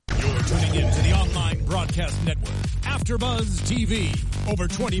tuning in to the online broadcast network, AfterBuzz TV. Over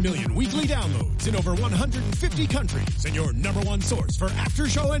 20 million weekly downloads in over 150 countries, and your number one source for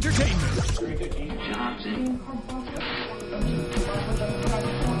after-show entertainment.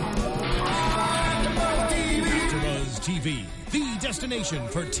 AfterBuzz TV, the destination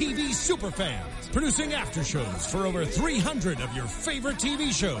for TV superfans. Producing aftershows for over 300 of your favorite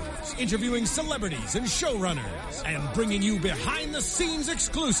TV shows, interviewing celebrities and showrunners, and bringing you behind-the-scenes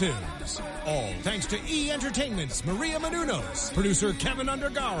exclusives. All thanks to E! Entertainment's Maria Menounos, producer Kevin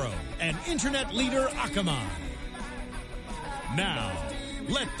Undergaro, and internet leader Akamai. Now,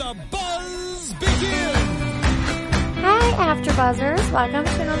 let the buzz begin! Hi, AfterBuzzers. Welcome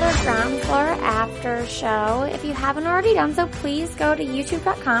to another Ground Floor After Show. If you haven't already done so, please go to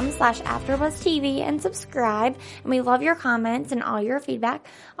youtube.com/AfterBuzzTV and subscribe. And we love your comments and all your feedback.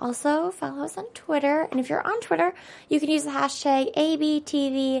 Also, follow us on Twitter. And if you're on Twitter, you can use the hashtag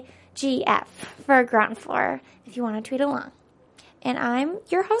ABTVGF for Ground Floor if you want to tweet along. And I'm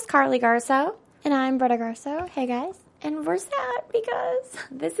your host, Carly Garso. And I'm Britta Garso. Hey, guys. And we're sad because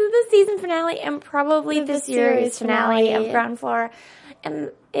this is the season finale and probably the series finale of Ground Floor.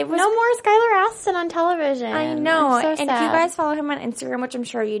 And it was... No more Skylar Astin on television. I know. So and sad. if you guys follow him on Instagram, which I'm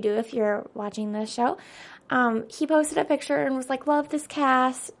sure you do if you're watching this show, he posted a picture and was like, love this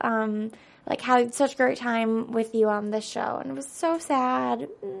cast. Like, had such a great time with you on this show. And it was so sad. It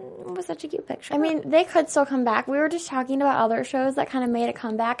was such a cute picture. I mean, they could still come back. We were just talking about other shows that kind of made a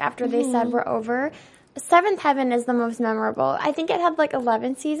comeback after they said we're over. Seventh Heaven is the most memorable. I think it had like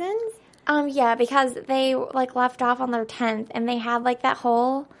 11 seasons. Yeah, because they like left off on their 10th and they had like that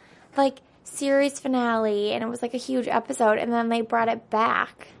whole like series finale and it was like a huge episode and then they brought it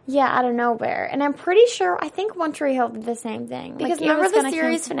back. Yeah, out of nowhere. And I'm pretty sure, I think One Tree Hill did the same thing. Because like, remember the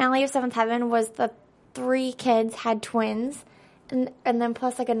series finale of Seventh Heaven was the 3 kids had twins and then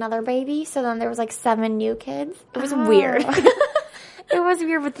plus like another baby. So then there was like 7 new kids. It was weird. It was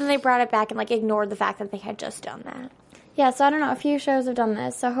weird, but then they brought it back and, like, ignored the fact that they had just done that. Yeah, so I don't know. A few shows have done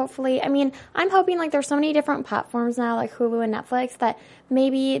this. So hopefully, I mean, I'm hoping, like, there's so many different platforms now, like Hulu and Netflix, that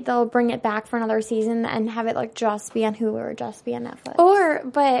maybe they'll bring it back for another season and have it, like, just be on Hulu or just be on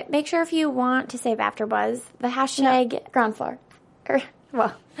Netflix. But make sure if you want to save AfterBuzz, the hashtag... Ground Floor.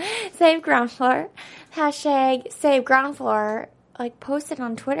 Save Ground Floor. Hashtag Save Ground Floor. Like, post it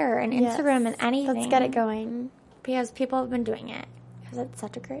on Twitter and Instagram and anything. Let's get it going. Because people have been doing it. Because it's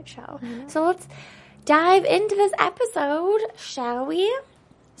such a great show. So let's dive into this episode, shall we?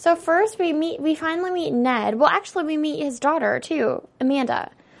 So first we finally meet Ned. Well, actually we meet his daughter too,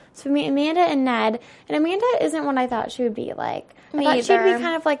 Amanda. So we meet Amanda and Ned. And Amanda isn't what I thought she would be like. I thought she'd be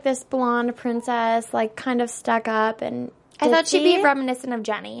kind of like this blonde princess, like kind of stuck up and I thought she'd be reminiscent of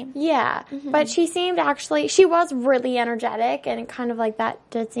Jenny. Yeah, but she seemed she was really energetic and kind of like that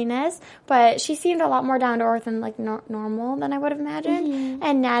ditziness, but she seemed a lot more down to earth and like normal than I would have imagined.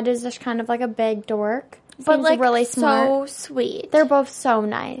 And Ned is just kind of like a big dork. But seems like really smart. So sweet. They're both so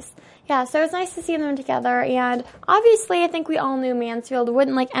nice. Yeah, so it was nice to see them together, and obviously I think we all knew Mansfield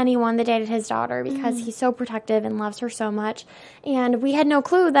wouldn't like anyone that dated his daughter because he's so protective and loves her so much, and we had no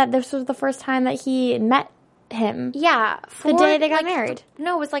clue that this was the first time that he met him. Yeah. The day they got married.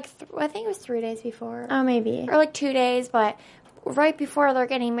 No, it was like, I think it was 3 days before. Oh, maybe. Or like 2 days, but right before they're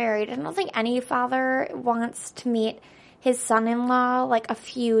getting married. I don't think any father wants to meet his son-in-law like a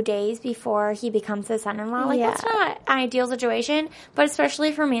few days before he becomes his son-in-law. Like, that's not an ideal situation, but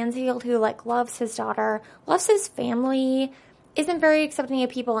especially for Mansfield, who like loves his daughter, loves his family, isn't very accepting of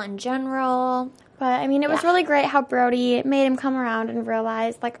people in general. But, I mean, it was really great how Brody made him come around and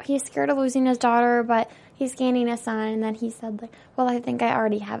realize, like, he's scared of losing his daughter, but he's gaining a son. And then he said, like, well, I think I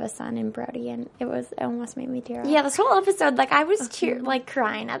already have a son in Brody. And it almost made me tear up. Yeah, this whole episode, like, I was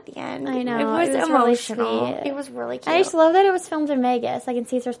crying at the end. I know. It was emotional. Really sweet. It was really cute. I just love that it was filmed in Vegas, like in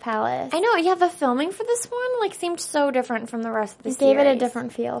Caesar's Palace. I know, yeah, the filming for this one, like, seemed so different from the rest of the series. It gave it a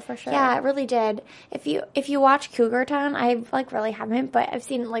different feel, for sure. Yeah, it really did. If you watch Cougar Town, I, like, really haven't, but I've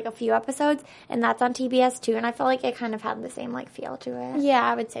seen, like, a few episodes, and that's on TBS, too, and I felt like it kind of had the same, like, feel to it. Yeah,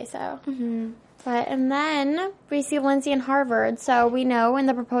 I would say so. Mm-hmm. And then we see Lindsay and Harvard. So we know in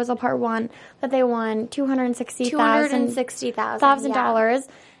the proposal part 1 that they won $260,000.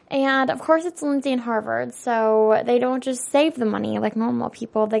 And of course it's Lindsay and Harvard. So they don't just save the money like normal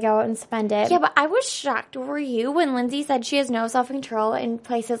people. They go out and spend it. Yeah, but I was shocked. Were you when Lindsay said she has no self-control in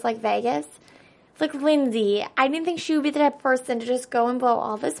places like Vegas? Like, Lindsay, I didn't think she would be the type of person to just go and blow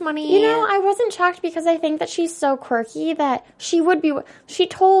all this money. You know, I wasn't shocked because I think that she's so quirky that she would be,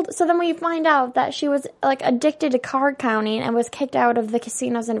 so then we find out that she was, like, addicted to card counting and was kicked out of the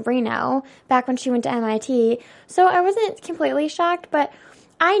casinos in Reno back when she went to MIT. So I wasn't completely shocked, but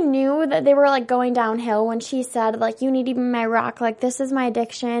I knew that they were, like, going downhill when she said, like, you need to be my rock. Like, this is my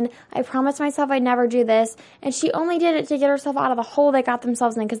addiction. I promised myself I'd never do this. And she only did it to get herself out of the hole they got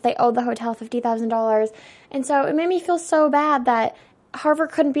themselves in because they owed the hotel $50,000. And so it made me feel so bad that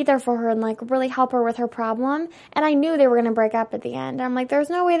Harvard couldn't be there for her and, like, really help her with her problem. And I knew they were going to break up at the end. I'm like, there's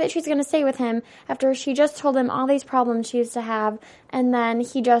no way that she's going to stay with him after she just told him all these problems she used to have, and then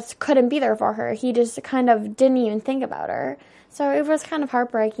he just couldn't be there for her. He just kind of didn't even think about her. So it was kind of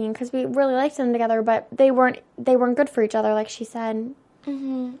heartbreaking because we really liked them together, but they weren't good for each other, like she said.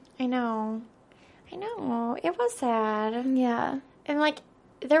 Mm-hmm. I know. It was sad. Yeah. And, like,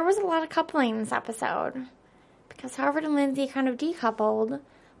 there was a lot of coupling in this episode. Because Harvard and Lindsay kind of decoupled,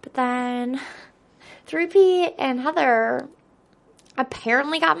 but then 3P and Heather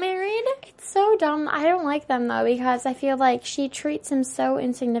apparently got married. It's so dumb. I don't like them, though, because I feel like she treats him so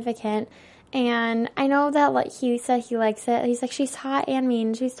insignificant. And I know that, like, he said he likes it. He's like, she's hot and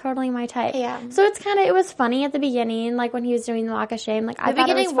mean. She's totally my type. Yeah. So it's kind of, it was funny at the beginning, like, when he was doing the walk of shame. Like, I thought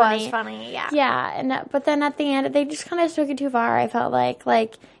it was funny. The beginning was funny, yeah. Yeah, but then at the end, they just kind of took it too far, I felt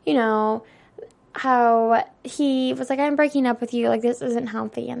like, you know, how he was like, I'm breaking up with you, like, this isn't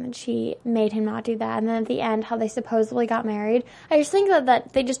healthy, and then she made him not do that, and then at the end, how they supposedly got married. I just think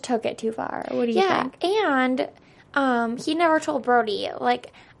that they just took it too far. What do you think? Yeah, and he never told Brody.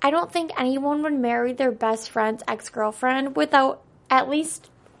 Like, I don't think anyone would marry their best friend's ex-girlfriend without at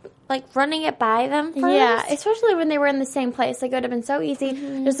least, like, running it by them first. Yeah, especially when they were in the same place. Like, it would have been so easy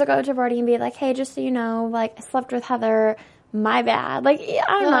just to go to Brody and be like, hey, just so you know, like, I slept with Heather, my bad. Like,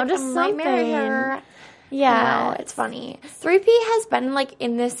 I don't know, just something. Marry her. Yeah. No, it's funny. 3P has been, like,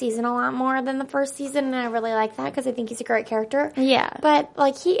 in this season a lot more than the first season, and I really like that because I think he's a great character. Yeah. But,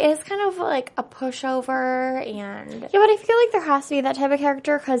 like, he is kind of, like, a pushover, and... Yeah, but I feel like there has to be that type of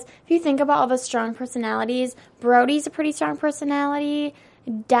character because if you think about all the strong personalities, Brody's a pretty strong personality.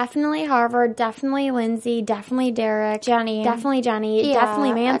 Definitely Harvard, definitely Lindsay, definitely Derek. Jenny. Definitely Jenny, Yeah,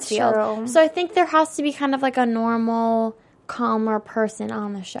 definitely Mansfield. that's true. So I think there has to be kind of like a normal, calmer person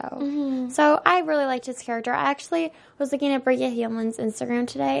on the show. Mm-hmm. So I really liked his character. I actually was looking at Bridget Heelan's Instagram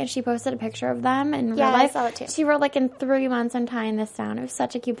today, and she posted a picture of them in real life. I saw it too. She wrote, like, in 3 months I'm tying this down. It was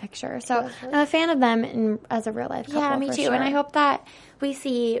such a cute picture. So I'm a fan of them as a real life couple. Yeah, me too. Sure. And I hope that we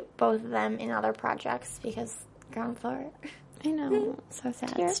see both of them in other projects because ground floor. I know. So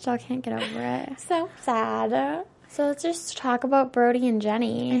sad. Tear. Still can't get over it. So sad. So let's just talk about Brody and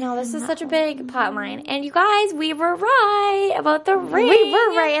Jenny. I know, this is such a big plot line. And you guys, we were right about the ring. We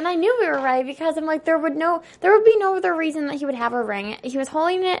were right, and I knew we were right because I'm like, there would be no other reason that he would have a ring. He was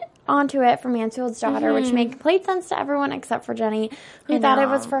holding it onto it for Mansfield's daughter, which made complete sense to everyone except for Jenny, who thought it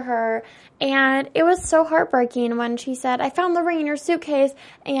was for her. And it was so heartbreaking when she said, I found the ring in your suitcase,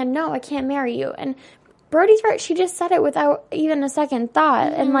 and no, I can't marry you. And Brody's right. She just said it without even a second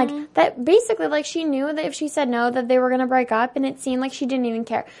thought. And, like, that basically, like, she knew that if she said no, that they were going to break up. And it seemed like she didn't even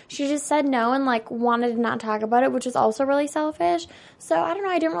care. She just said no and, like, wanted to not talk about it, which is also really selfish. So, I don't know.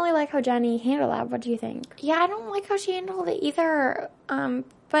 I didn't really like how Jenny handled that. What do you think? Yeah, I don't like how she handled it either.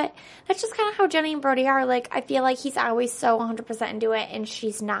 But that's just kind of how Jenny and Brody are. Like, I feel like he's always so 100% into it, and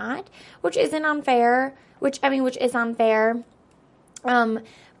she's not. Which isn't unfair. Which is unfair.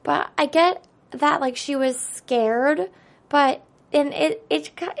 But I get that, like, she was scared, but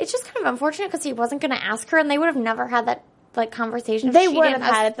it's just kind of unfortunate because he wasn't going to ask her, and they would have never had that, like, conversation. They would have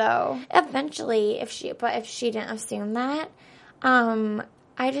had it, though. Eventually, if she didn't assume that. I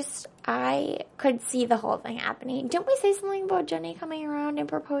could see the whole thing happening. Didn't we say something about Jenny coming around and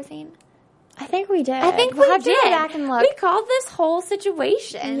proposing? I think we did. I think we have did. To go back and look. We called this whole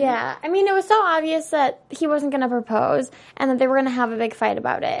situation. Yeah. I mean, it was so obvious that he wasn't going to propose and that they were going to have a big fight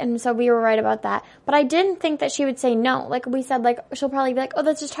about it. And so we were right about that. But I didn't think that she would say no. Like we said, like, she'll probably be like, oh,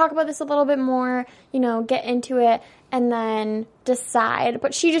 let's just talk about this a little bit more, you know, get into it and then decide.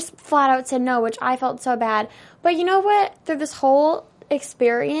 But she just flat out said no, which I felt so bad. But you know what? Through this whole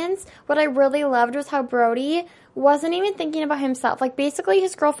experience, what I really loved was how Brody wasn't even thinking about himself. Like, basically,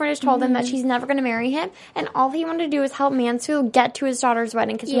 his girlfriend has told him that she's never going to marry him, and all he wanted to do was help Mansfield get to his daughter's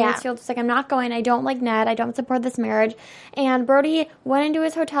wedding, because Mansfield was like, I'm not going, I don't like Ned, I don't support this marriage, and Brody went into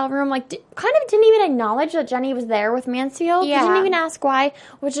his hotel room, like, kind of didn't even acknowledge that Jenny was there with Mansfield. He didn't even ask why,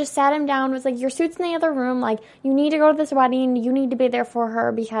 which just sat him down, was like, your suit's in the other room, like, you need to go to this wedding, you need to be there for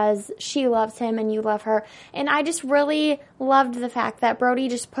her, because she loves him, and you love her, and I just really loved the fact that Brody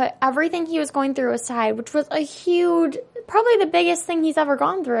just put everything he was going through aside, which was a huge, probably the biggest thing he's ever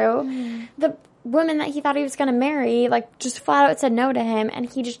gone through. The woman that he thought he was going to marry, like, just flat out said no to him, and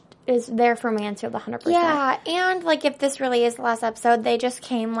he just is there for Mansfield 100%. Yeah, and, like, if this really is the last episode, they just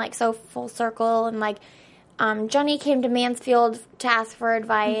came, like, so full circle, and, like, Jenny came to Mansfield to ask for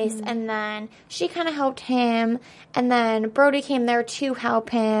advice, and then she kind of helped him, and then Brody came there to help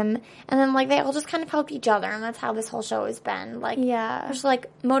him, and then, like, they all just kind of helped each other, and that's how this whole show has been. Like, there's, like,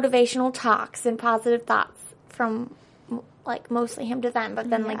 motivational talks and positive thoughts from, like, mostly him to them, but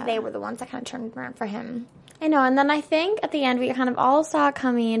then, like, they were the ones that kind of turned around for him. I know, and then I think at the end we kind of all saw it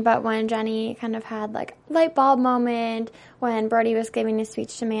coming, but when Jenny kind of had, like, a light bulb moment, when Brody was giving his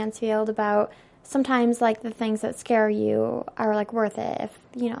speech to Mansfield about sometimes, like, the things that scare you are, like, worth it if,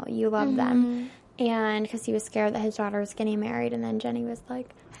 you know, you love them. And because he was scared that his daughter was getting married, and then Jenny was, like,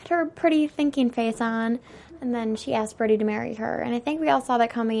 had her pretty thinking face on, and then she asked Brody to marry her. And I think we all saw that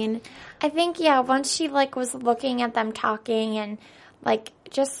coming. I think, once she, like, was looking at them talking and, like,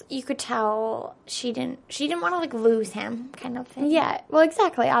 just, you could tell she didn't want to, like, lose him kind of thing. Yeah, well,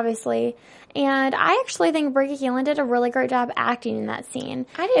 exactly, obviously. And I actually think Bridget Keelan did a really great job acting in that scene.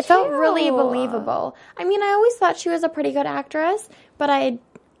 I did, It felt really believable. I mean, I always thought she was a pretty good actress, but I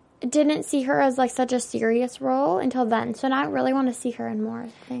didn't see her as, like, such a serious role until then. So now I really want to see her in more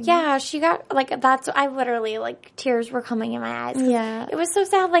things. Yeah, she got, like, I literally, like, tears were coming in my eyes. Yeah. It was so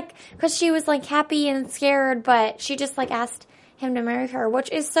sad, like, because she was, like, happy and scared, but she just, like, asked him to marry her,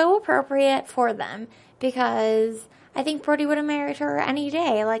 which is so appropriate for them, because I think Brody would have married her any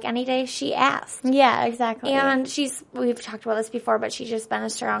day she asked. Yeah, exactly. And we've talked about this before, but she's just been a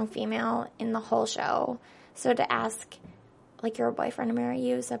strong female in the whole show. So to ask, like, your boyfriend to marry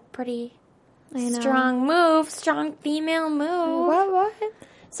you is a pretty strong female move. What?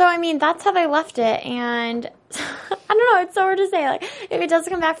 So, I mean, that's how they left it, and I don't know, it's so hard to say. Like, if it does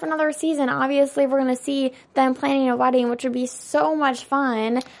come back for another season, obviously we're going to see them planning a wedding, which would be so much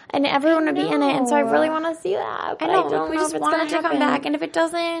fun, and everyone would be in it, and so I really want to see that. But I don't we know just if it's want going it to come back, and if it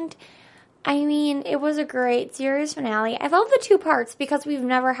doesn't, I mean, it was a great series finale. I love the 2 parts, because we've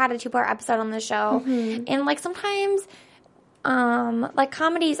never had a 2-part episode on the show, and, like, sometimes like,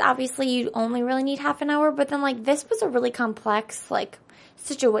 comedies, obviously, you only really need half an hour, but then, like, this was a really complex, like,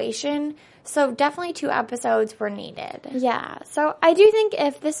 situation, so definitely 2 episodes were needed. Yeah, so I do think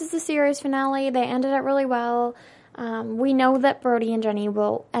if this is the series finale, they ended it really well. We know that Brody and Jenny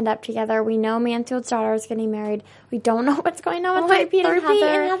will end up together. We know Mansfield's daughter is getting married. We don't know what's going on with Pete and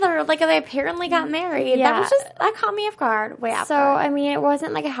Heather. Like, they apparently got married. Yeah. That caught me off guard way after. So, I mean, it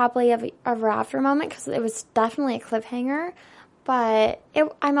wasn't like a happily ever after moment, because it was definitely a cliffhanger. But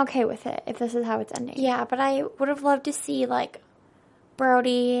I'm okay with it if this is how it's ending. Yeah, but I would have loved to see, like,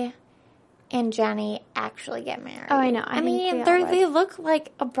 Brody and Jenny actually get married. Oh, I know. I mean, they look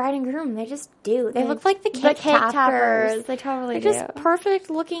like a bride and groom. They just do. They look like the cake toppers. They totally do. They're just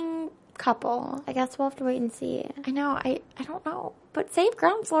perfect looking couple. I guess we'll have to wait and see. I know. I don't know. But save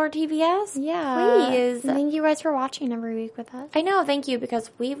Ground Floor, TBS. Yeah. Please. Thank you guys for watching every week with us. I know. Thank you,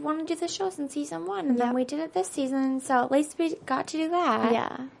 because we've wanted to do this show since season 1, and then we did it this season, so at least we got to do that.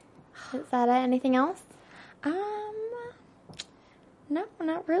 Yeah. Is that it? Anything else? No,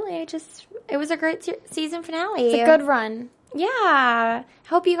 not really. It was a great season finale. It's a good run. Yeah.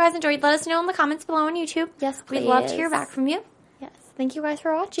 Hope you guys enjoyed. Let us know in the comments below on YouTube. Yes, please. We'd love to hear back from you. Yes. Thank you guys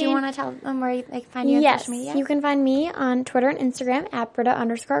for watching. Do you want to tell them where they can find you on social media? Yes. You can find me on Twitter and Instagram at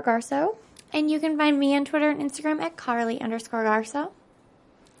Britta_Garso. And you can find me on Twitter and Instagram at Carly_Garso.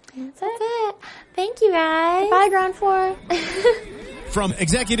 That's it. Thank you, guys. Bye, Ground Floor. From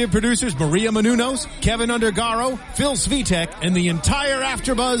executive producers Maria Menounos, Kevin Undergaro, Phil Svitek, and the entire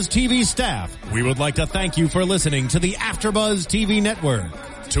AfterBuzz TV staff, we would like to thank you for listening to the AfterBuzz TV network.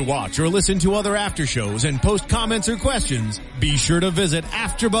 To watch or listen to other after shows and post comments or questions, be sure to visit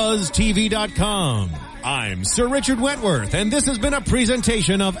AfterBuzzTV.com. I'm Sir Richard Wentworth, and this has been a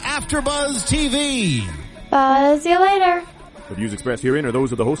presentation of AfterBuzz TV. Buzz you later. The views expressed herein are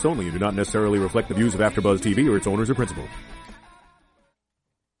those of the hosts only and do not necessarily reflect the views of AfterBuzz TV or its owners or principals.